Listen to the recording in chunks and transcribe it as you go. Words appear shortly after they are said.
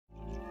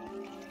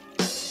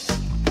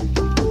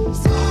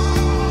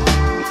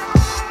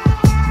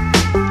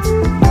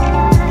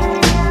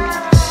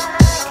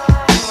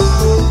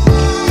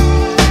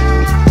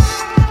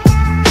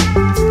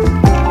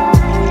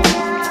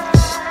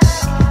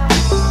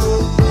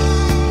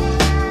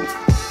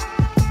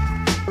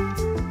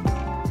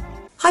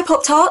Hi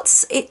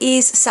Pop-Tarts, it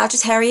is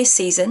Sagittarius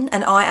season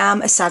and I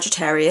am a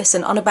Sagittarius,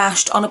 an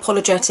unabashed,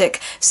 unapologetic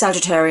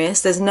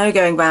Sagittarius. There's no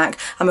going back.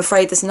 I'm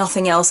afraid there's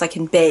nothing else I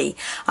can be.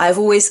 I have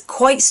always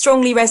quite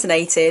strongly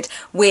resonated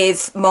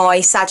with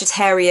my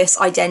Sagittarius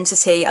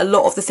identity. A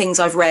lot of the things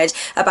I've read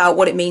about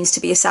what it means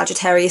to be a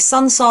Sagittarius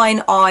sun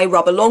sign I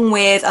rub along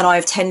with and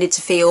I've tended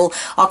to feel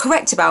are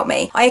correct about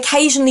me. I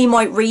occasionally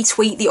might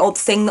retweet the odd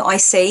thing that I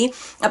see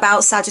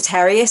about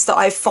Sagittarius that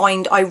I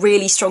find I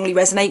really strongly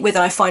resonate with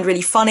and I find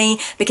really funny,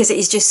 because it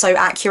is just so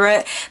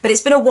accurate. But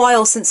it's been a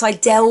while since I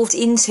delved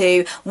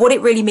into what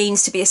it really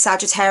means to be a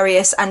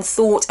Sagittarius and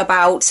thought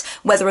about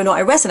whether or not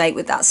I resonate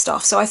with that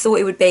stuff. So I thought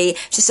it would be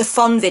just a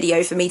fun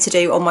video for me to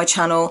do on my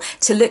channel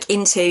to look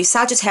into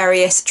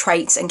Sagittarius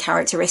traits and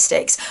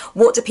characteristics.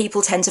 What do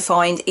people tend to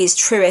find is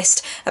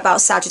truest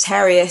about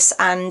Sagittarius,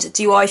 and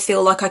do I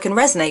feel like I can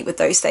resonate with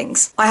those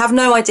things? I have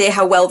no idea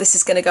how well this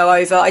is going to go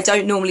over. I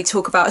don't normally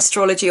talk about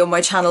astrology on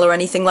my channel or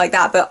anything like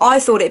that, but I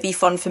thought it'd be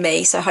fun for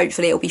me, so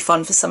hopefully it'll be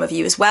fun for some of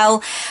you as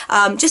well.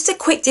 Just a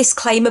quick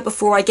disclaimer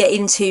before I get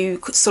into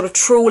sort of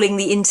trawling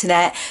the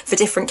internet for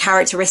different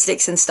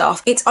characteristics and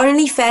stuff. It's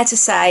only fair to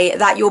say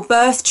that your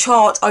birth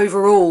chart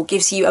overall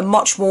gives you a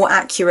much more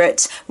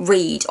accurate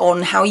read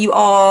on how you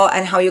are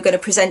and how you're going to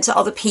present to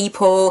other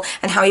people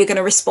and how you're going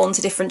to respond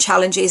to different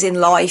challenges in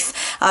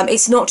life.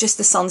 It's not just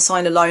the sun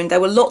sign alone.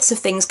 There were lots of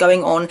things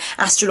going on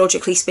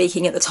astrologically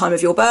speaking at the time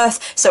of your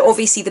birth, so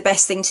obviously the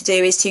best thing to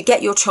do is to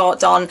get your chart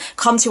done,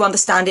 come to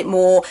understand it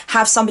more,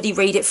 have somebody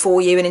read it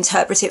for you and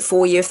interpret it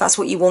for you if that's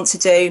what you want to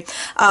do.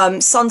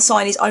 Sun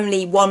sign is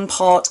only one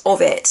part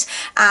of it,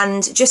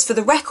 and just for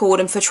the record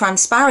and for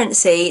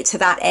transparency to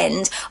that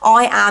end,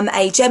 I am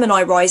a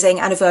Gemini rising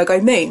and a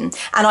Virgo moon,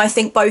 and I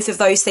think both of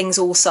those things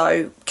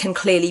also can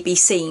clearly be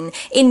seen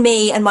in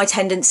me and my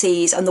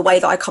tendencies and the way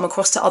that I come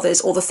across to others,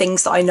 or the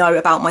things that I know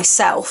about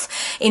myself.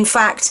 In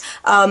fact,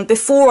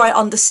 before I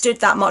understood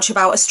that much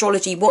about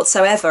astrology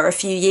whatsoever a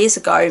few years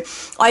ago,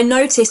 I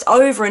noticed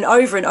over and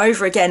over and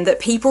over again that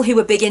people who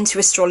were big into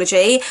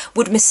astrology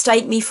would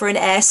mistake me for an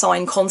air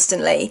sign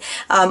constantly.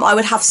 I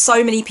would have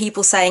so many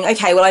people saying,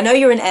 okay, well, I know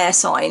you're an air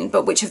sign,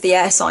 but which of the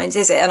air signs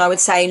is it? And I would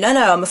say, no,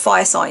 I'm a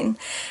fire sign.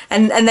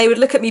 And they would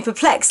look at me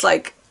perplexed,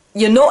 like,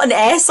 you're not an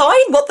air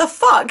sign? What the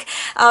fuck?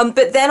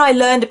 But then I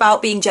learned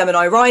about being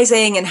Gemini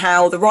rising and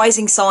how the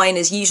rising sign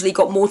has usually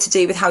got more to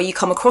do with how you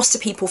come across to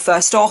people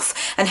first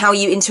off and how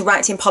you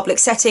interact in public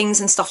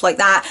settings and stuff like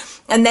that.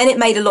 And then it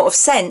made a lot of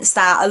sense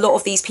that a lot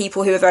of these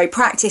people who are very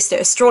practiced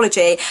at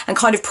astrology and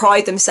kind of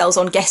pride themselves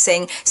on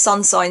guessing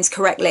sun signs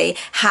correctly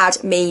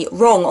had me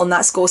wrong on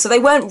that score. So they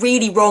weren't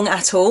really wrong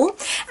at all.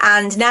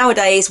 And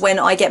nowadays, when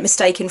I get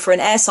mistaken for an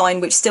air sign,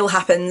 which still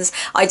happens,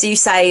 I do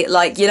say,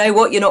 like, you know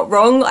what, you're not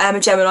wrong. I am a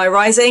Gemini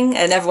rising,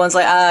 and everyone's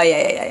like, oh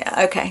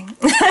yeah, okay.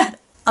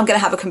 I'm gonna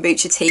have a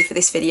kombucha tea for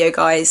this video,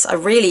 guys. I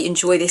really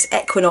enjoy this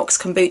Equinox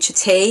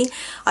kombucha tea.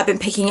 I've been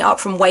picking it up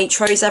from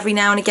Waitrose every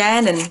now and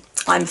again, and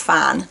I'm a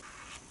fan.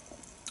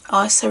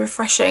 Oh, it's so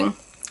refreshing.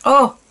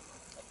 Oh,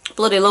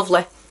 bloody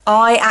lovely.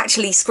 I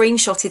actually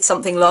screenshotted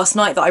something last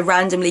night that I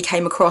randomly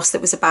came across that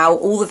was about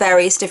all the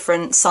various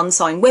different sun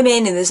sign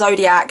women in the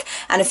zodiac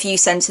and a few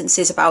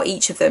sentences about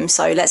each of them.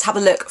 So let's have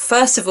a look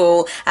first of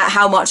all at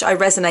how much I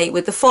resonate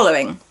with the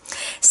following.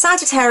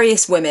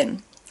 Sagittarius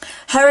women.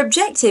 Her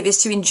objective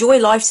is to enjoy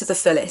life to the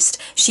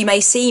fullest. She may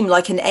seem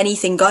like an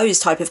anything goes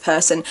type of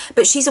person,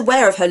 but she's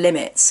aware of her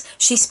limits.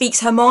 She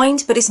speaks her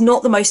mind, but is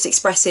not the most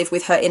expressive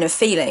with her inner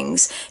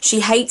feelings. She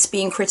hates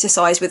being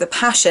criticised with a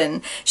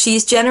passion. She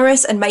is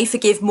generous and may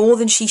forgive more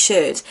than she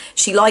should.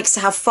 She likes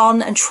to have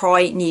fun and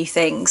try new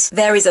things.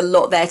 There is a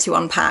lot there to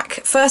unpack.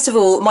 First of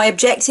all, my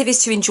objective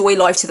is to enjoy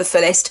life to the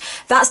fullest.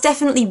 That's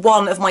definitely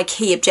one of my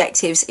key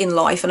objectives in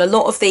life, and a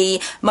lot of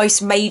the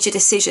most major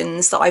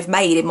decisions that I've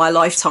made in my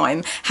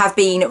lifetime have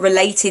been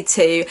related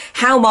to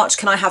how much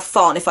can I have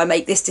fun if I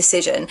make this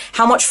decision,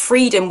 how much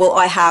freedom will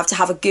I have to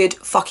have a good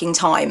fucking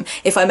time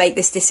if I make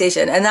this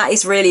decision. And that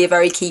is really a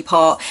very key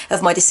part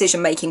of my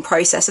decision making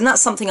process, and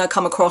that's something I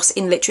come across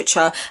in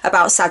literature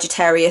about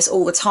Sagittarius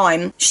all the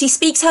time. She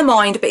speaks her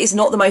mind but is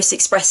not the most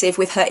expressive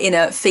with her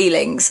inner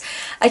feelings.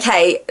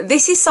 Okay,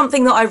 this is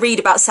something that I read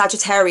about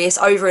Sagittarius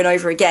over and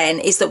over again,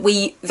 is that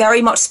we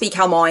very much speak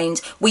our mind.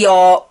 We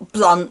are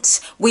blunt.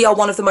 We are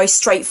one of the most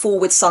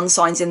straightforward sun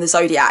signs in the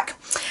zodiac.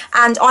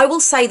 And I will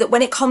say that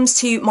when it comes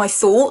to my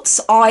thoughts,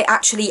 I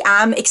actually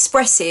am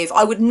expressive.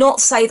 I would not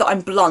say that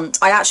I'm blunt.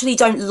 I actually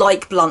don't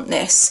like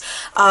bluntness.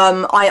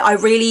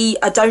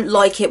 I don't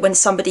like it when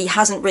somebody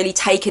hasn't really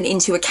taken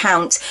into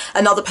account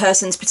another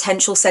person's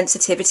potential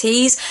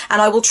sensitivities,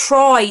 and I will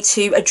try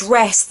to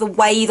address the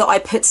way that I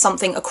put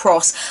something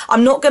across.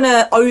 I'm not going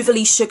to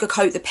overly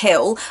sugarcoat the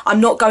pill.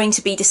 I'm not going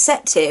to be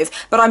deceptive,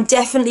 but I'm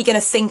definitely going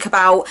to think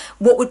about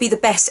what would be the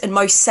best and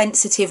most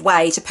sensitive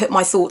way to put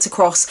my thoughts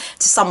across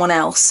to someone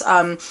else.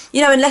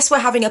 you know, unless we're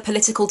having a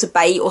political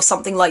debate or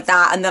something like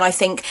that, and then I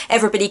think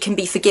everybody can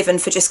be forgiven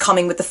for just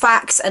coming with the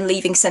facts and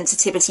leaving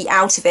sensitivity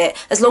out of it,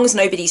 as long as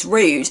nobody's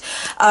rude.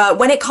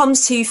 When it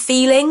comes to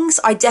feelings,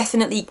 I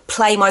definitely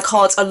play my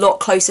cards a lot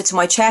closer to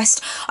my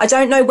chest. I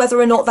don't know whether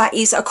or not that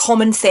is a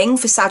common thing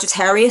for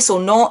Sagittarius or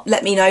not.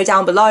 Let me know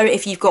down below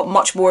if you've got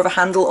much more of a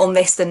handle on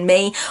this than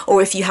me,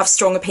 or if you have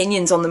strong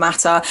opinions on the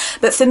matter.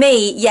 But for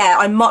me, yeah,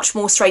 I'm much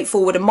more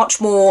straightforward and much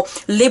more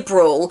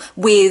liberal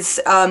with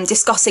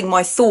discussing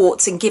my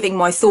thoughts and giving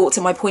my thoughts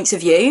and my points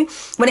of view.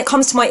 When it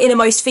comes to my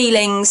innermost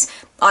feelings,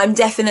 I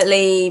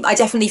definitely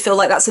feel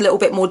like that's a little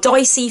bit more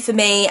dicey for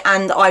me,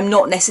 and I'm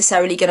not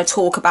necessarily going to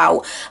talk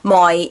about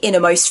my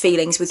innermost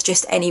feelings with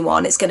just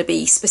anyone. It's going to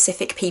be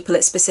specific people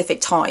at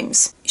specific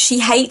times. She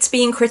hates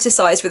being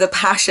criticised with a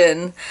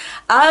passion.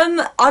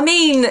 I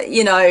mean,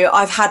 you know,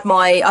 I've had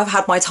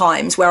my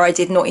times where I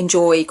did not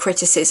enjoy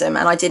criticism,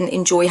 and I didn't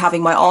enjoy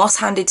having my arse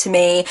handed to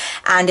me,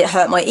 and it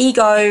hurt my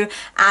ego,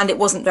 and it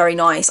wasn't very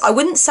nice. I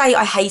wouldn't say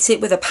I hate it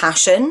with a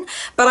passion,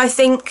 but I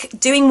think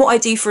doing what I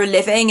do for a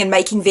living and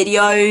making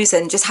videos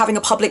and just having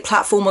a public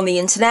platform on the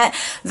internet,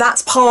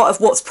 that's part of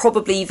what's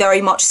probably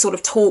very much sort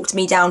of talked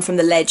me down from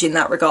the ledge in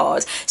that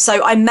regard.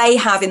 So I may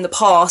have in the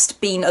past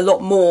been a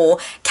lot more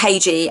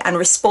cagey and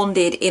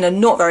responded in a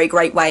not very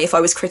great way if I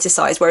was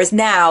criticised, whereas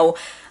now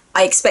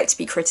I expect to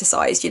be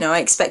criticised. You know, I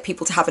expect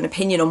people to have an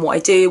opinion on what I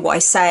do, what I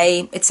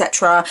say,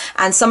 etc.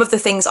 And some of the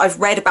things I've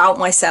read about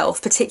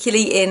myself,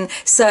 particularly in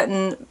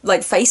certain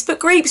like Facebook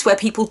groups where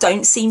people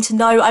don't seem to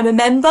know I'm a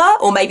member,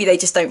 or maybe they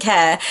just don't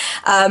care,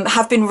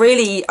 have been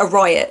really a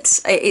riot.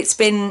 It's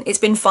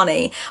been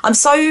funny. I'm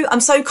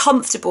so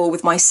comfortable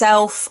with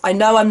myself. I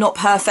know I'm not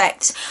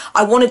perfect.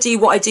 I want to do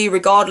what I do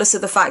regardless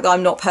of the fact that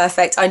I'm not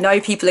perfect. I know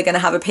people are going to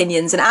have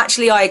opinions, and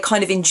actually I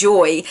kind of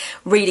enjoy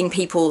reading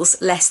people's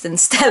less than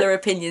stellar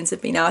opinions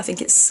of me now. I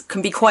think it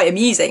can be quite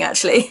amusing,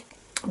 actually.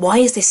 Why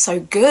is this so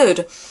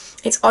good?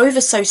 It's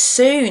over so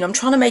soon. I'm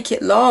trying to make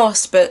it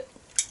last, but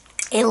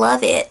I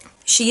love it.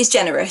 She is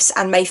generous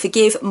and may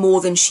forgive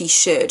more than she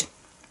should.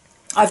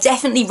 I've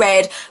definitely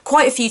read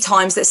quite a few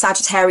times that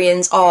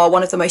Sagittarians are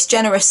one of the most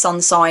generous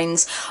sun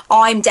signs.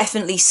 I'm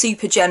definitely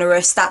super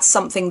generous. That's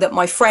something that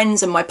my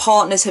friends and my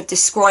partners have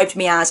described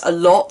me as a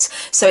lot.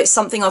 So it's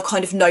something I've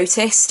kind of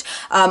noticed.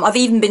 I've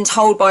even been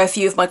told by a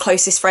few of my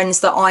closest friends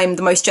that I'm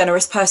the most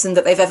generous person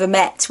that they've ever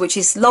met, which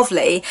is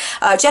lovely.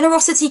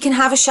 Generosity can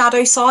have a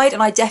shadow side,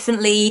 and I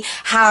definitely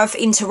have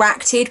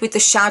interacted with the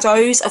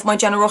shadows of my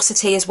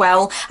generosity as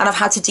well, and I've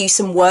had to do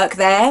some work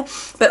there.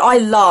 But I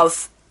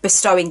love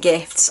bestowing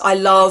gifts. I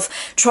love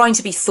trying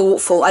to be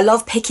thoughtful. I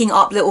love picking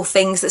up little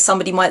things that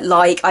somebody might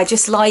like. I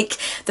just like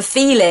the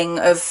feeling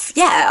of,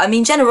 yeah, I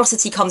mean,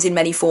 generosity comes in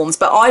many forms,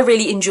 but I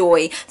really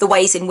enjoy the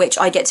ways in which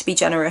I get to be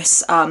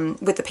generous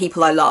with the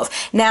people I love.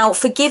 Now,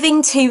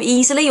 forgiving too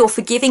easily or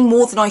forgiving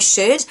more than I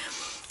should,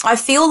 I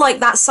feel like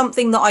that's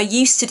something that I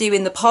used to do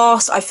in the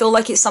past. I feel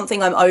like it's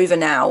something I'm over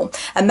now.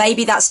 And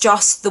maybe that's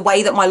just the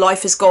way that my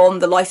life has gone,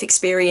 the life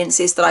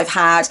experiences that I've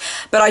had.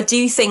 But I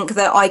do think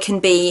that I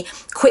can be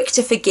quick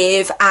to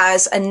forgive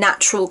as a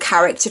natural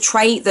character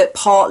trait that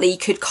partly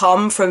could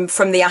come from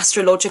the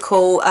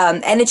astrological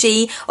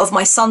energy of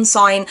my sun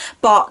sign.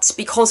 But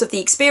because of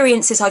the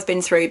experiences I've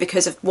been through,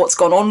 because of what's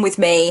gone on with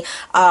me,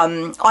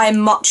 I am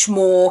much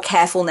more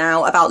careful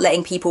now about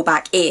letting people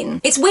back in.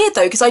 It's weird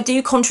though, because I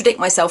do contradict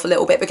myself a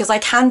little bit, because I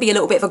can be a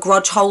little bit of a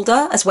grudge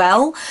holder as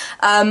well.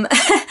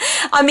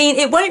 I mean,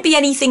 it won't be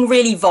anything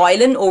really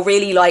violent or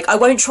really like, I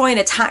won't try and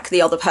attack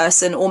the other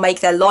person or make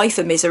their life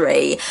a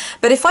misery.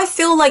 But if I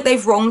feel like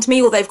they've wronged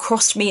me or they've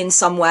crossed me in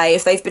some way,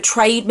 if they've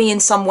betrayed me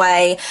in some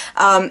way,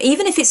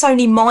 even if it's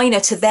only minor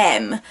to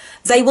them,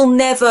 they will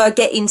never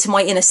get into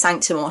my inner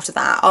sanctum after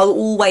that. I'll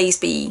always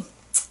be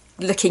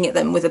looking at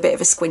them with a bit of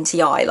a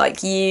squinty eye,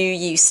 like,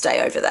 you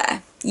stay over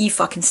there. You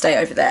fucking stay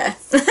over there.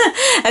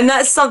 And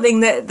that's something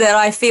that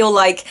I feel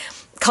like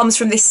comes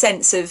from this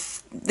sense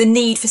of the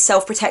need for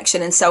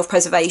self-protection and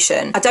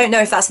self-preservation. I don't know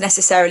if that's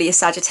necessarily a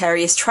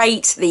Sagittarius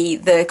trait,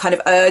 the kind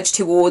of urge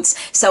towards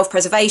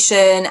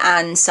self-preservation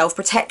and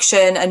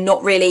self-protection and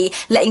not really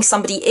letting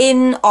somebody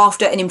in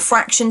after an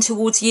infraction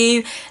towards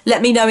you.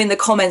 Let me know in the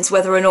comments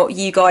whether or not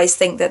you guys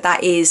think that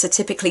that is a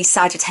typically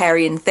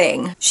Sagittarian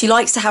thing. She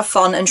likes to have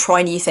fun and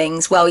try new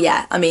things. Well,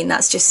 yeah, I mean,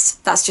 that's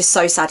just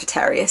so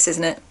Sagittarius,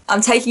 isn't it?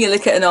 I'm taking a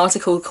look at an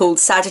article called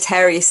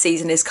Sagittarius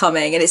Season is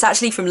Coming, and it's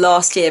actually from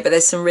last year, but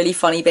there's some really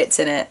funny bits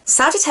in it.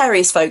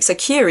 Sagittarius folks are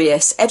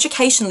curious,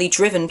 educationally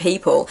driven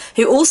people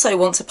who also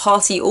want to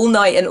party all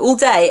night and all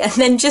day and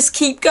then just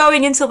keep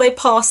going until they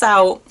pass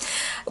out.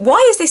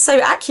 Why is this so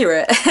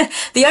accurate?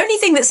 The only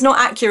thing that's not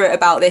accurate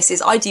about this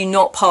is I do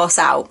not pass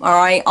out, all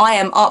right? I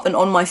am up and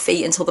on my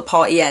feet until the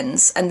party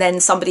ends, and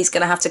then somebody's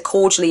going to have to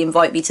cordially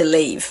invite me to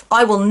leave.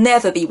 I will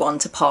never be one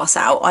to pass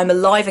out. I'm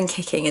alive and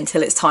kicking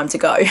until it's time to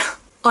go.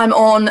 I'm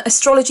on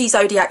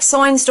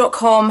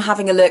astrologyzodiacsigns.com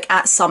having a look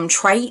at some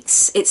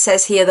traits. It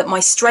says here that my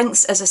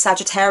strengths as a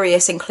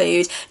Sagittarius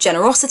include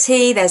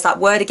generosity, there's that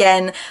word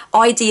again,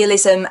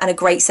 idealism, and a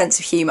great sense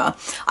of humour.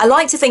 I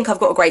like to think I've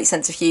got a great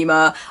sense of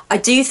humour. I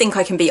do think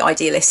I can be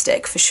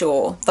idealistic for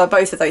sure, though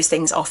both of those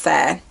things are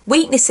fair.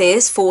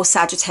 Weaknesses for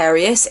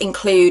Sagittarius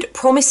include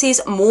promises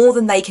more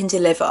than they can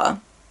deliver.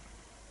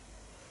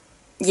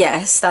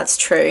 Yes, that's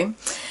true.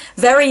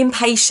 Very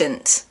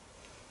impatient.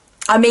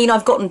 I mean,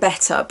 I've gotten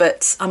better,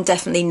 but I'm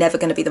definitely never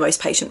going to be the most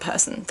patient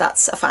person.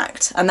 That's a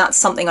fact. And that's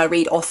something I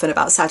read often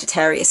about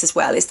Sagittarius as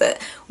well, is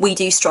that we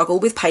do struggle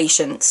with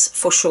patience,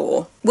 for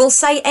sure. We'll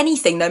say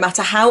anything, no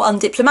matter how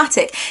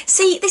undiplomatic.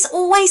 See, this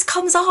always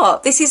comes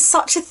up. This is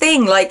such a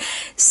thing. Like,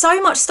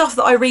 so much stuff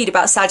that I read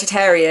about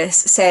Sagittarius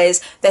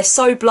says they're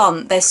so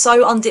blunt, they're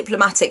so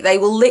undiplomatic. They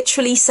will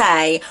literally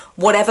say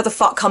whatever the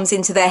fuck comes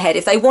into their head.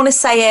 If they want to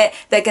say it,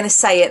 they're going to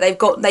say it.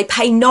 They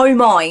pay no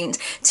mind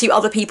to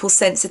other people's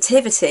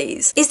sensitivities.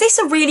 Is this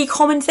a really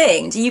common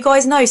thing? Do you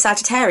guys know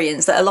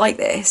Sagittarians that are like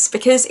this?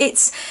 Because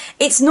it's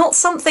not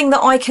something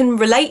that I can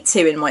relate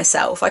to in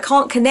myself. I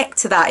can't connect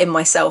to that in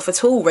myself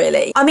at all,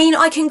 really. I mean,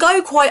 I can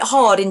go quite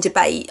hard in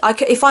debate.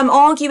 If I'm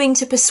arguing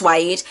to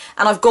persuade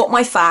and I've got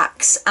my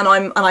facts and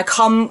I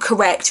come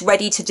correct,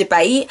 ready to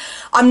debate,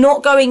 I'm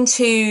not going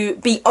to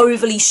be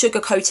overly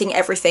sugarcoating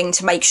everything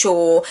to make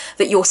sure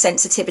that your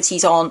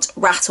sensitivities aren't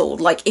rattled.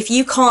 Like, if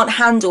you can't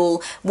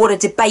handle what a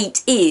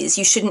debate is,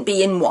 you shouldn't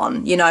be in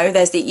one, you know?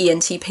 There's the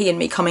ENTP in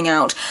me coming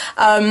out.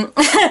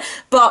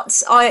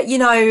 But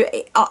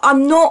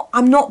I'm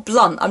not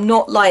blunt. I'm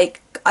not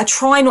like, I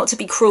try not to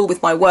be cruel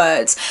with my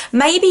words.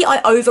 Maybe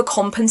I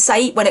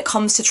overcompensate when it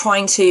comes to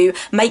trying to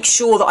make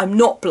sure that I'm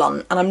not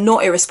blunt and I'm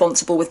not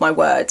irresponsible with my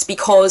words,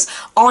 because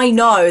I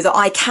know that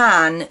I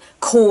can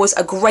cause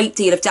a great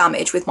deal of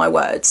damage with my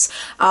words.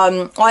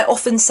 I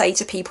often say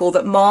to people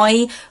that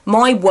my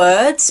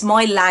words,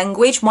 my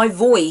language, my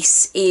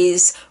voice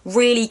is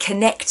really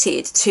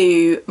connected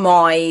to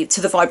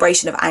the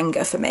vibration of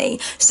anger for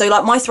me. So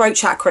like, my throat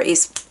chakra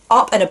is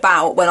up and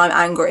about when I'm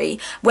angry,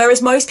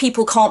 whereas most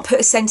people can't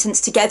put a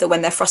sentence together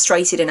when they're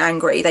frustrated and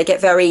angry. They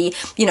get very,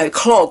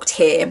 clogged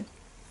here.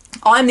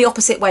 I'm the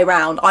opposite way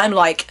round. I'm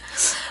like,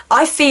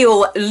 I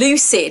feel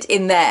lucid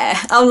in there.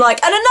 I'm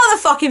like, and another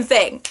fucking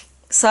thing.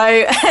 So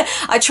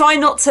I try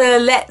not to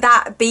let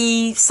that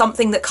be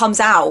something that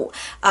comes out.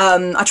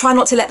 I try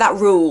not to let that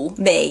rule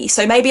me.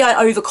 So maybe I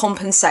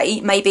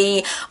overcompensate.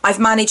 Maybe I've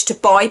managed to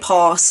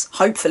bypass,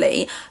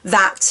 hopefully,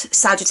 that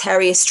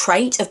Sagittarius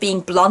trait of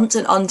being blunt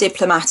and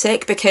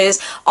undiplomatic,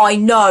 because I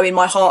know in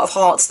my heart of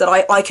hearts that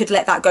I could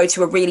let that go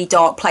to a really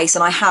dark place,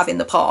 and I have in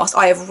the past.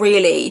 I have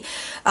really,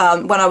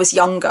 when I was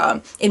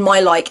younger, in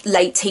my like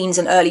late teens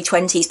and early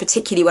 20s,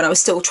 particularly when I was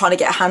still trying to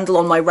get a handle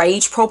on my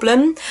rage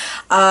problem,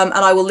 and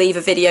I will leave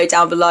a video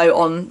down below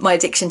on my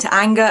addiction to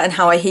anger and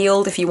how I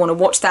healed if you want to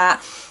watch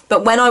that.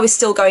 But when I was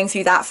still going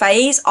through that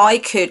phase, I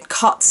could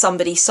cut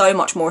somebody so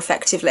much more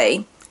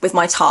effectively with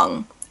my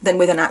tongue than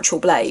with an actual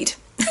blade.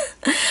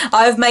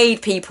 I have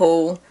made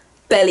people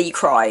belly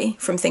cry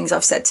from things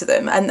I've said to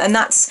them, and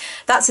that's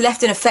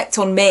left an effect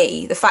on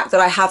me, the fact that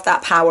I have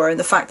that power and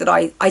the fact that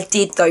I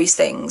did those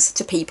things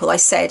to people, I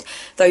said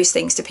those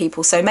things to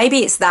people. So maybe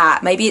it's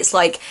that, maybe it's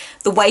like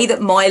the way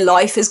that my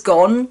life has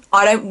gone.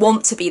 I don't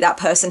want to be that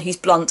person who's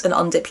blunt and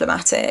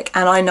undiplomatic,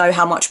 and I know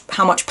how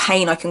much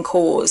pain I can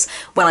cause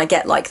when I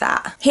get like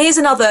that. Here's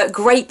another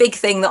great big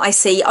thing that I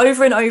see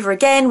over and over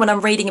again when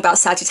I'm reading about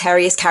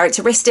Sagittarius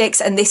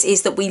characteristics, and this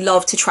is that we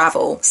love to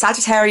travel.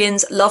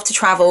 Sagittarians love to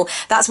travel.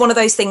 That's one of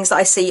those things that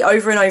I see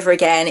over and over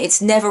again.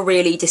 It's never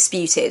really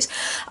disputed.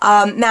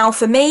 Now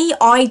for me,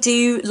 I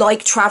do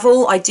like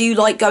travel. I do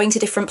like going to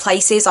different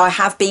places. I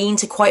have been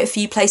to quite a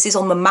few places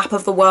on the map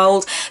of the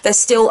world. There's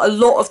still a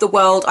lot of the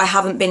world I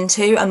haven't been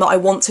to and that I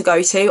want to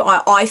go to.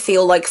 I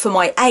feel like for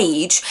my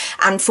age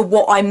and for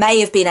what I may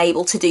have been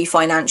able to do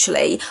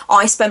financially,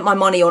 I spent my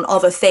money on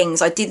other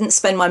things. I didn't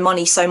spend my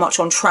money so much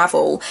on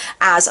travel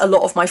as a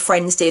lot of my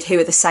friends did who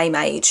are the same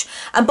age.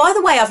 And by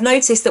the way, I've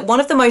noticed that one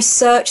of the most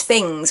searched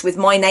things with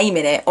my name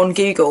in it on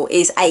Google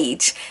is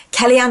age.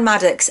 Kellyanne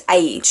Maddox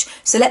age.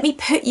 So let me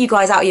put you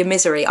guys out of your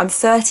misery. I'm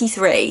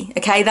 33,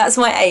 okay? That's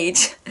my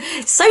age.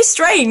 It's so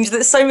strange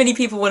that so many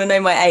people want to know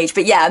my age,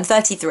 but yeah, I'm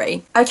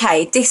 33.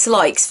 Okay,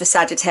 dislikes for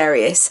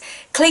Sagittarius.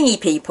 Clingy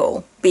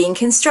people, being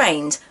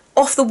constrained,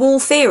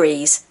 off-the-wall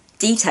theories,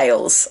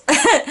 details.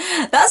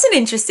 That's an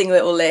interesting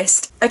little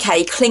list.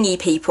 Okay, clingy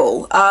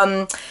people.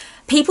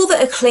 People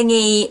that are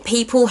clingy,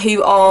 people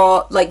who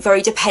are like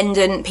very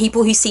dependent,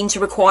 people who seem to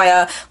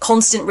require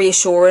constant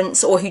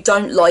reassurance or who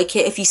don't like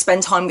it if you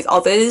spend time with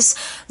others.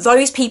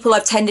 Those people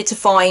I've tended to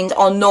find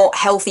are not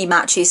healthy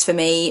matches for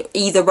me,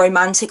 either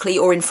romantically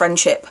or in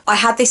friendship. I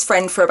had this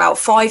friend for about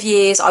 5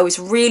 years. I was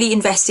really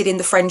invested in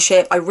the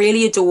friendship. I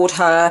really adored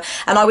her.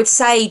 And I would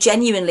say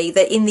genuinely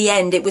that in the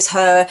end, it was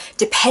her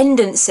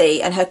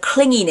dependency and her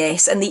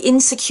clinginess and the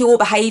insecure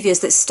behaviours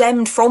that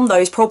stemmed from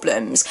those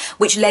problems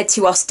which led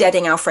to us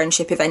deading our friendship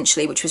relationship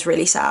eventually, which was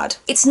really sad.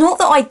 It's not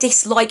that I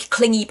dislike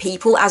clingy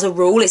people as a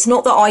rule. It's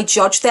not that I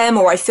judge them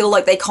or I feel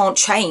like they can't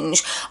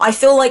change. I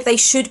feel like they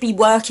should be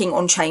working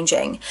on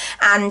changing.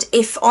 And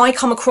if I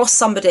come across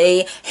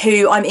somebody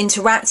who I'm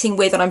interacting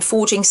with and I'm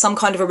forging some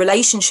kind of a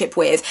relationship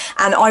with,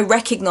 and I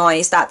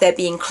recognise that they're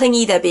being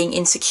clingy, they're being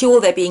insecure,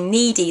 they're being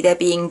needy, they're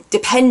being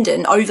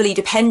dependent, overly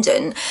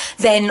dependent,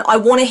 then I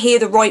want to hear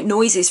the right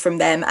noises from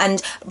them.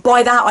 And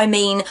by that I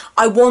mean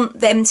I want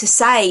them to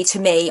say to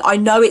me, I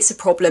know it's a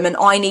problem and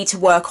I need to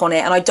work on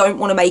it, and I don't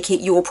want to make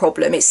it your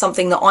problem. It's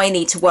something that I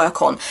need to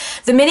work on.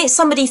 The minute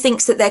somebody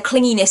thinks that their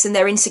clinginess and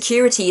their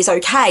insecurity is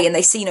okay and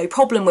they see no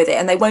problem with it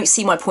and they won't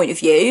see my point of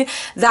view,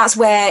 that's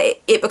where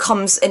it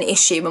becomes an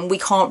issue and we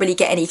can't really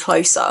get any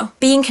closer.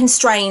 Being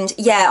constrained,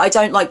 yeah, I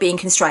don't like being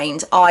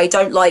constrained. I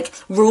don't like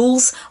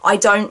rules. I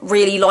don't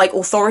really like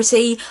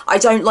authority. I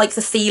don't like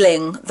the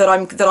feeling that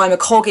I'm a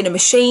cog in a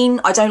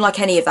machine. I don't like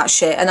any of that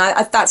shit, and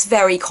that's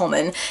very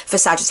common for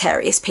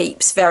Sagittarius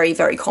peeps. Very,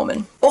 very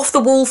common. Off the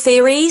wall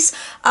theories.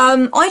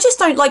 I just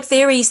don't like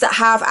theories that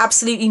have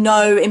absolutely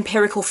no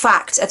empirical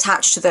fact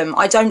attached to them.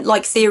 I don't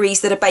like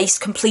theories that are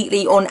based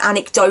completely on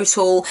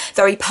anecdotal,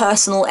 very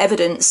personal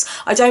evidence.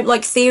 I don't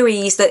like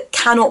theories that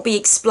cannot be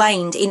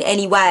explained in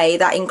any way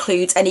that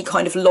includes any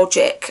kind of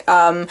logic.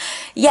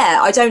 Yeah,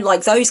 I don't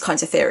like those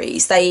kinds of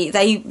theories.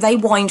 They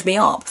wind me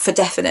up for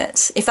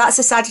definite. If that's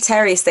a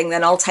Sagittarius thing,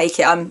 then I'll take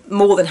it. I'm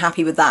more than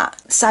happy with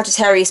that.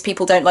 Sagittarius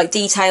people don't like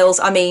details.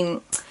 I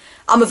mean,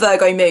 I'm a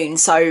Virgo moon,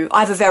 so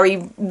I have a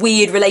very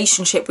weird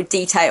relationship with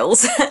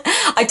details.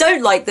 I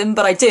don't like them,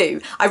 but I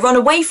do. I run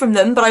away from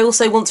them, but I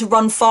also want to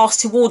run fast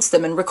towards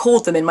them and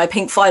record them in my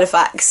pink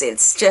Filofax.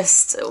 It's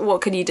just,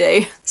 what can you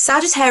do?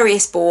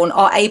 Sagittarius born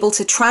are able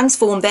to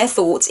transform their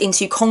thoughts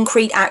into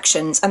concrete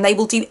actions, and they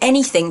will do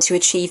anything to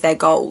achieve their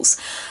goals.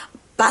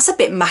 That's a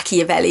bit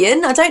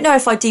Machiavellian. I don't know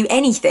if I do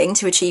anything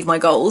to achieve my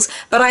goals,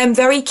 but I am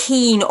very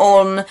keen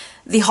on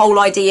the whole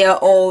idea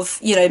of,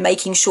 you know,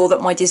 making sure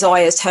that my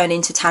desires turn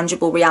into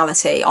tangible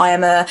reality.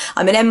 I'm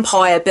an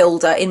empire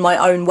builder in my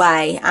own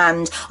way,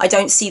 and I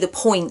don't see the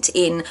point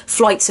in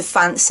flights of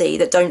fancy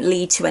that don't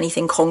lead to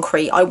anything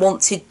concrete. I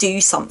want to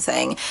do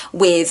something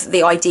with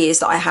the ideas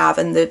that I have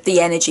and the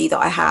energy that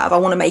I have. I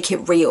want to make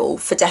it real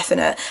for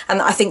definite,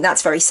 and I think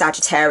that's very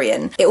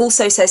Sagittarian. It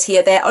also says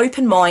here their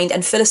open mind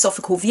and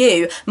philosophical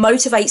view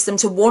motivates them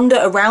to wander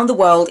around the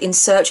world in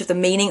search of the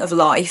meaning of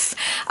life.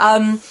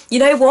 You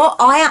know what?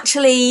 I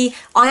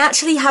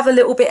actually have a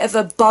little bit of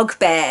a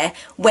bugbear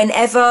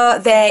whenever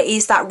there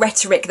is that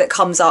rhetoric that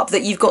comes up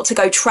that you've got to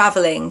go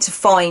travelling to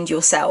find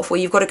yourself, or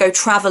you've got to go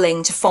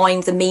travelling to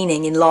find the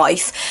meaning in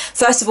life.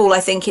 First of all, I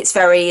think it's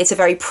a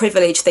very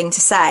privileged thing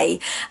to say,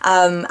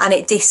 and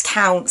it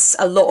discounts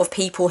a lot of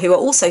people who are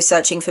also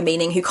searching for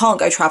meaning, who can't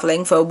go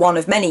travelling for one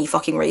of many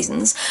fucking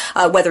reasons,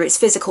 whether it's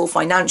physical,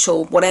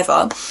 financial,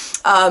 whatever.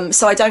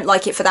 So I don't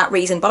like it for that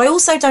reason, but I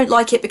also don't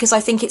like it because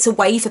I think it's a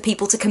way for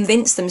people to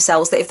convince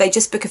themselves that if they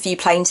just book a few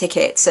plane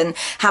tickets and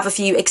have a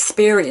few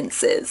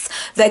experiences,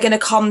 they're going to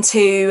come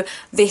to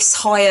this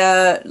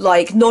higher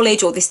like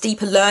knowledge or this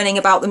deeper learning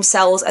about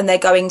themselves, and they're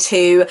going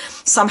to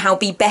somehow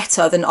be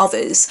better than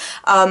others.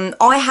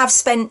 I have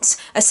spent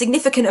a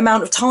significant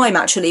amount of time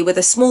actually with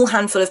a small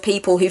handful of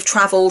people who've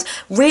travelled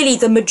really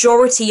the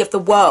majority of the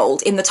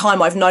world in the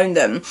time I've known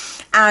them,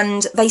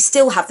 and they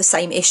still have the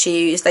same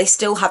issues, they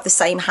still have the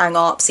same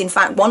hang-ups. In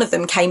fact, one of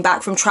them came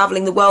back from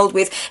travelling the world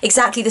with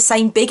exactly the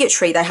same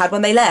bigotry they had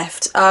when they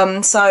left.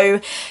 So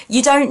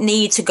you don't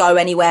need to go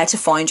anywhere to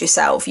find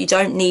yourself. You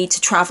don't need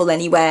to travel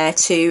anywhere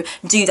to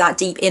do that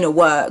deep inner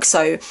work.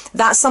 So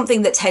that's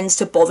something that tends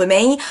to bother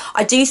me.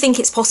 I do think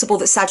it's possible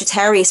that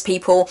Sagittarius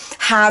people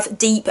have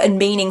deep and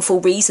meaningful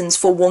reasons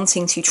for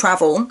wanting to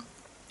travel,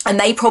 and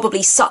they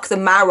probably suck the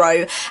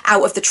marrow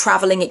out of the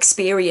travelling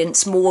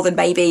experience more than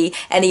maybe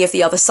any of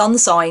the other sun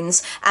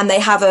signs, and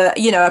they have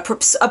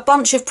a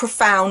bunch of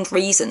profound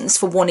reasons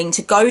for wanting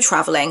to go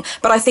travelling.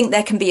 But I think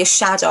there can be a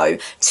shadow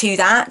to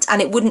that,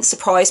 and it wouldn't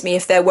surprise me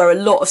if there were a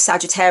lot of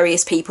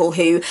Sagittarius people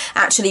who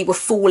actually were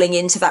falling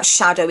into that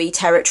shadowy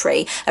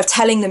territory of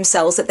telling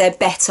themselves that they're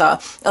better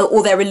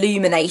or they're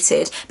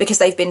illuminated because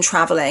they've been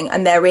travelling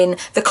and they're in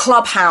the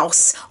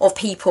clubhouse of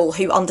people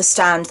who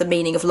understand the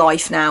meaning of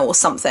life now or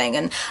something.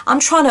 And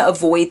I'm trying to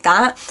avoid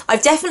that.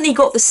 I've definitely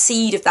got the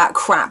seed of that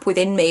crap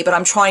within me, but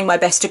I'm trying my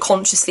best to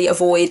consciously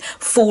avoid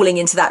falling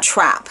into that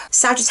trap.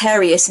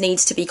 Sagittarius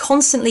needs to be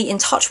constantly in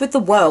touch with the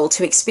world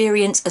to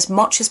experience as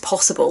much as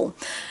possible.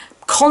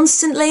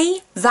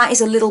 Constantly, that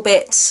is a little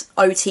bit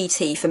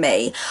OTT for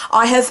me.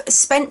 I have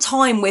spent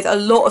time with a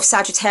lot of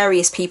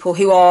Sagittarius people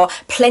who are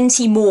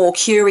plenty more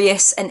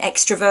curious and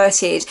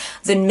extroverted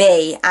than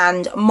me,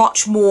 and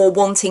much more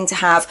wanting to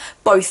have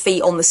both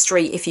feet on the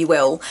street, if you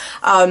will.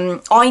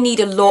 I need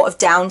a lot of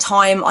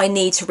downtime. I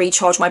need to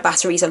recharge my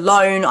batteries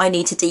alone. I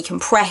need to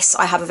decompress.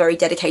 I have a very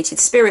dedicated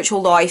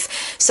spiritual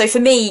life. So for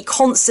me,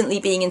 constantly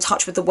being in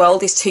touch with the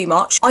world is too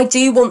much. I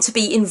do want to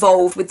be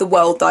involved with the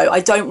world though. I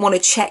don't want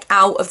to check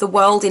out of the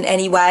world in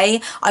any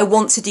way. I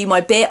want to do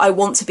my bit. I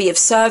want to be of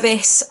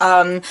service.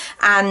 And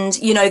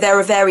you know, there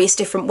are various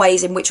different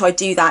ways in which I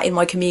do that in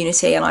my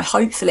community, and I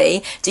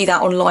hopefully do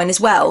that online as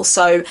well.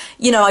 So,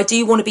 you know, I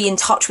do want to be in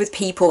touch with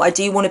people. I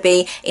do want to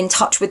be in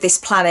touch with this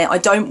planet. I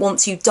don't want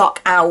to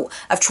duck out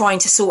of trying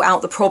to sort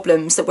out the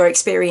problems that we're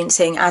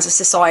experiencing as a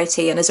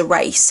society and as a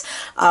race.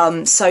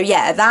 So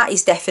yeah, that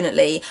is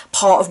definitely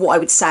part of what I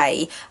would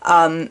say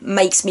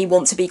makes me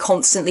want to be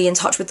constantly in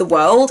touch with the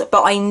world,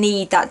 but I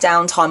need that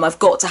downtime. I've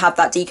got to have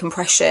that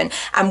decompression,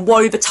 and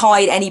woe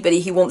betide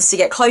anybody who wants to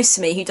get close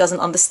to me who doesn't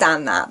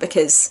understand that,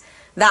 because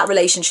that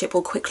relationship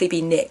will quickly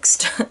be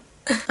nixed.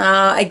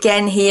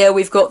 Again here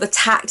we've got the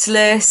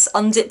tactless,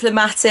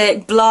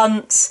 undiplomatic,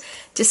 blunt,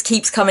 just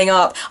keeps coming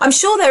up. I'm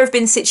sure there have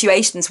been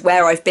situations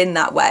where I've been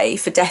that way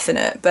for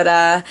definite, but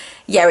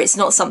yeah, it's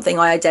not something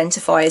I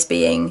identify as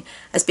being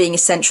a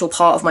central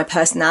part of my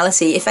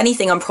personality. If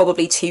anything, I'm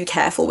probably too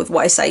careful with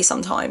what I say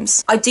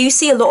sometimes. I do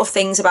see a lot of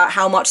things about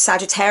how much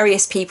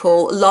Sagittarius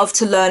people love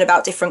to learn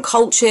about different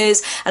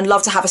cultures and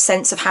love to have a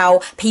sense of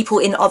how people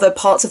in other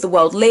parts of the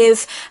world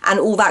live and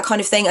all that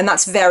kind of thing, and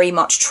that's very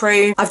much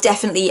true. I've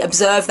definitely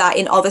observed that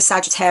in other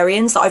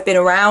Sagittarians that I've been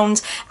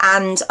around,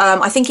 and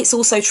I think it's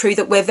also true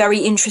that we're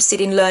very interested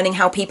in learning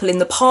how people in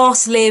the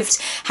past lived,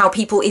 how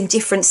people in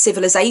different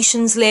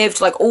civilizations lived,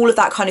 like all of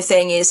that kind of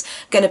thing is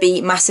going to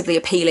be massively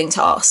appealing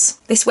to us.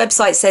 This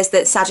website says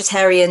that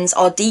Sagittarians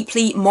are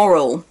deeply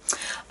moral.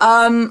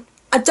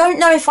 I don't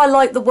know if I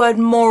like the word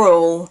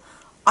moral.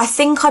 I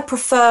think I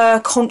prefer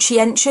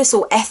conscientious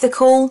or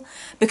ethical,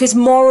 because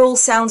moral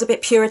sounds a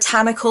bit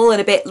puritanical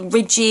and a bit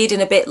rigid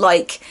and a bit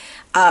like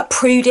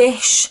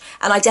prudish,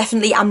 and I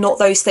definitely am not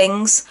those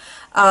things.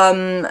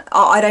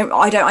 I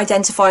don't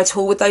identify at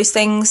all with those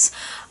things.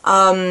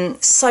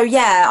 So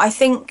yeah, I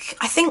think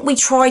we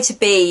try to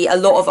be, a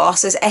lot of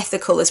us, as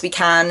ethical as we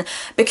can,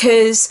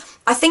 because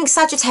I think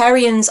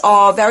Sagittarians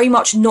are very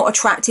much not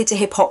attracted to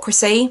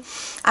hypocrisy,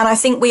 and I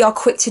think we are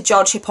quick to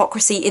judge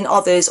hypocrisy in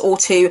others or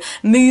to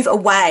move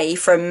away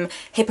from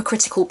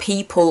hypocritical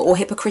people or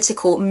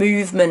hypocritical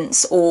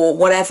movements or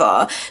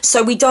whatever.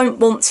 So we don't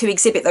want to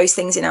exhibit those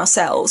things in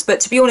ourselves. But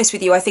to be honest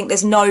with you, I think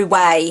there's no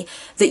way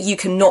that you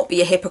can not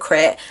be a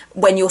hypocrite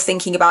when you're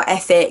thinking about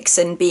ethics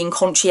and being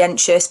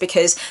conscientious,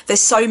 because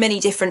there's so many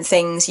different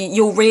things.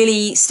 You're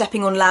really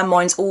stepping on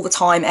landmines all the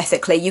time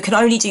ethically. You can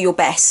only do your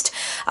best.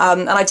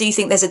 And I do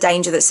think there's a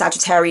danger that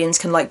Sagittarians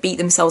can like beat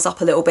themselves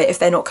up a little bit if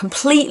they're not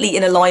completely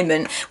in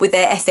alignment with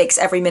their ethics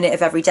every minute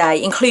of every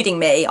day, including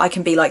me. I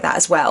can be like that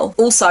as well.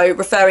 Also,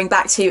 referring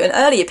back to an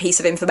earlier piece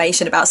of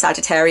information about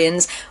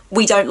Sagittarians,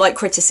 we don't like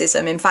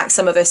criticism. In fact,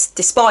 some of us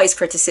despise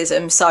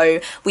criticism, so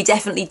we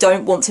definitely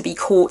don't want to be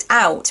caught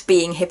out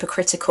being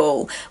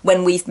hypocritical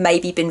when we've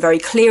maybe been very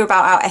clear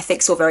about our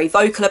ethics or very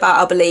vocal about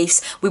our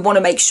beliefs. We want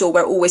to make sure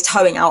we're always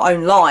towing our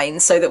own line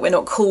so that we're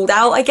not called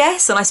out, I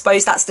guess, and I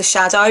suppose that's the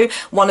shadow,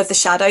 one of the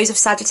shadows of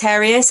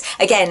Sagittarius.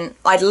 Again,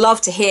 I'd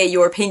love to hear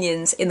your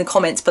opinions in the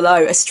comments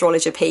below,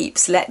 astrologer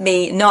peeps. Let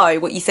me know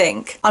what you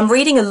think. I'm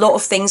reading a lot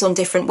of things on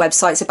different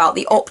websites about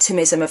the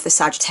optimism of the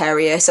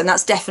Sagittarius, and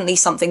that's definitely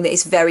something that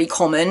is very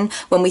common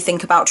when we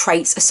think about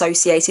traits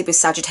associated with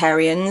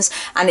Sagittarians,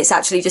 and it's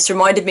actually just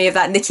reminded me of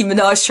that Nicki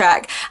Minaj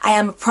track, I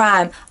am a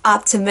prime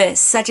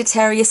optimist,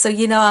 Sagittarius, so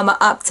you know I'm an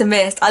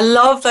optimist. I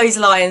love those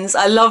lines.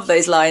 I love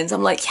those lines.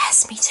 I'm like,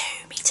 yes, me too.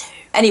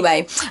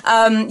 Anyway,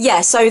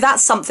 yeah, so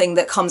that's something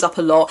that comes up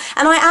a lot,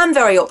 and I am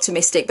very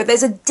optimistic, but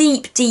there's a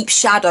deep, deep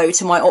shadow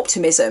to my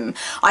optimism.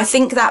 I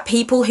think that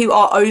people who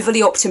are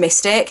overly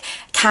optimistic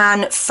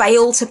can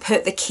fail to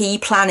put the key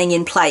planning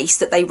in place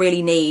that they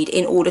really need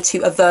in order to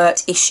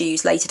avert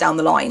issues later down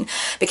the line,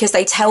 because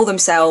they tell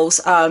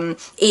themselves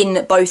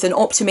in both an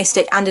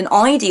optimistic and an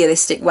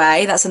idealistic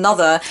way, that's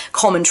another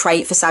common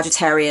trait for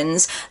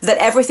Sagittarians, that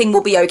everything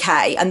will be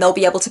okay and they'll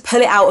be able to pull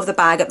it out of the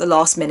bag at the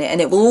last minute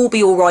and it will all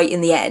be all right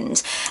in the end.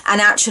 And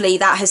actually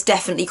that has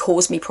definitely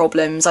caused me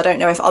problems. I don't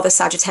know if other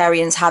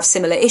Sagittarians have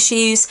similar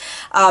issues,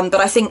 but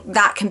I think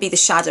that can be the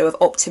shadow of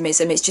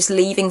optimism. It's just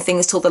leaving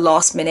things till the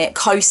last minute,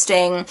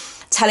 coasting,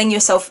 telling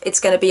yourself it's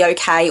going to be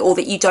okay, or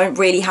that you don't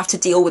really have to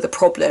deal with a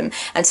problem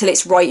until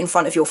it's right in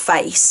front of your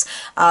face.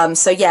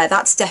 So yeah,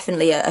 that's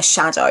definitely a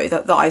shadow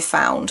that I've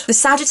found. The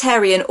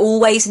Sagittarian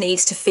always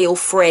needs to feel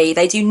free.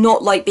 They do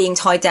not like being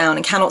tied down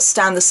and cannot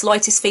stand the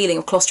slightest feeling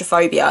of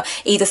claustrophobia,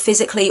 either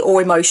physically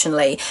or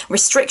emotionally.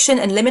 Restriction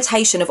and limitation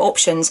limitation of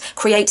options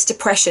creates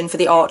depression for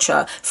the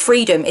archer.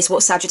 Freedom is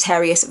what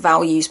Sagittarius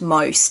values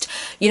most.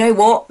 You know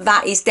what?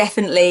 That is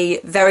definitely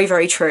very,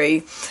 very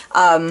true.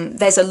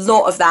 There's a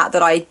lot of that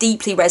I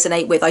deeply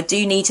resonate with. I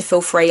do need to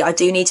feel free. I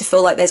do need to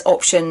feel like there's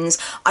options.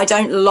 I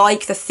don't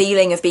like the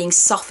feeling of being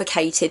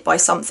suffocated by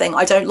something.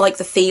 I don't like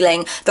the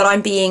feeling that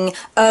I'm being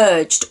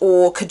urged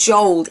or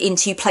cajoled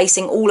into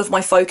placing all of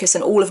my focus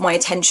and all of my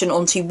attention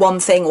onto one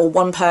thing or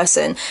one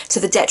person to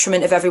the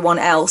detriment of everyone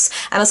else.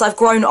 And as I've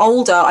grown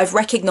older, I've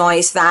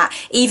recognized that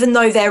even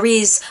though there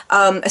is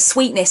a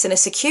sweetness and a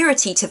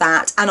security to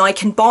that, and I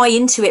can buy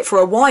into it for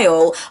a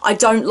while, I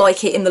don't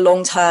like it in the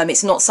long term.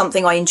 It's not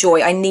something I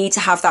enjoy. I need to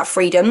have that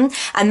freedom,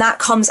 and that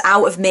comes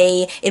out of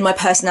me in my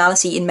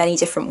personality in many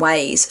different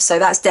ways. So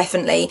that's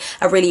definitely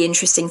a really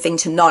interesting thing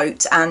to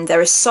note. And there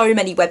are so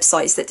many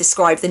websites that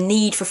describe the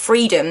need for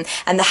freedom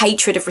and the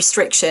hatred of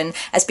restriction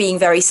as being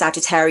very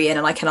Sagittarian,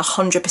 and I can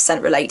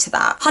 100% relate to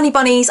that. Honey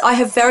bunnies, I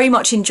have very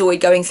much enjoyed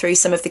going through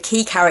some of the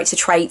key character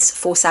traits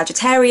for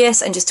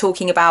Sagittarius and just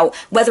talking about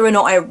whether or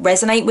not I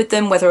resonate with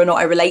them, whether or not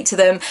I relate to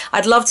them.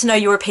 I'd love to know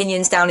your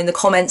opinions down in the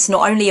comments,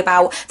 not only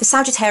about the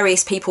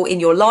Sagittarius people in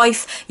your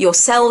life,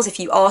 yourselves, if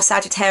you are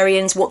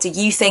Sagittarians, what do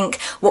you think?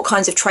 What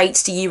kinds of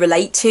traits do you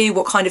relate to?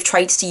 What kind of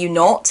traits do you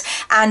not?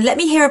 And let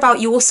me hear about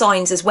your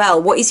signs as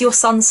well. What is your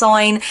sun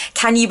sign?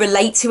 Can you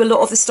relate to a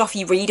lot of the stuff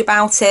you read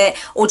about it?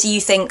 Or do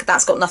you think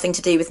that's got nothing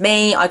to do with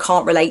me? I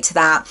can't relate to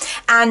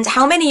that. And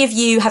how many of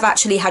you have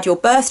actually had your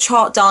birth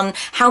chart done?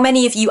 How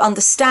many of you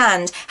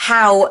understand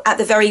how, at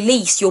the very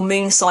least, your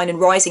moon sign and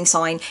rising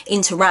sign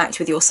interact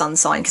with your sun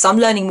sign? Because I'm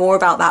learning more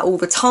about that all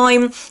the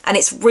time, and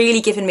it's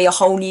really given me a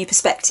whole new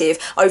perspective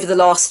over the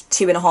last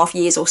 2.5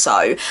 years or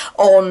so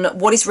on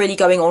what is really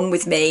going on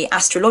with me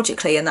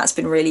astrologically, and that's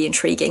been really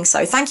intriguing.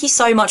 So thank you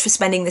so much for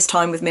spending this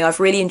time with me. I've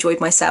really enjoyed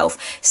myself.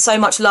 So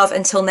much love.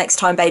 Until next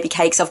time, baby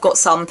cakes. I've got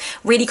some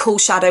really cool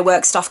shadow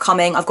work stuff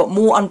coming. I've got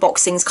more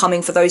unboxings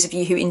coming for those of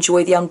you who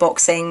enjoy the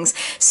unboxings.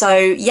 So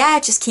yeah,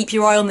 just keep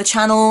your eye on the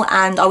channel,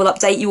 and I will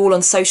update you all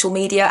on social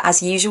media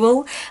as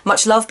usual.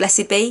 Much love.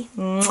 Blessed be.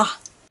 Mwah.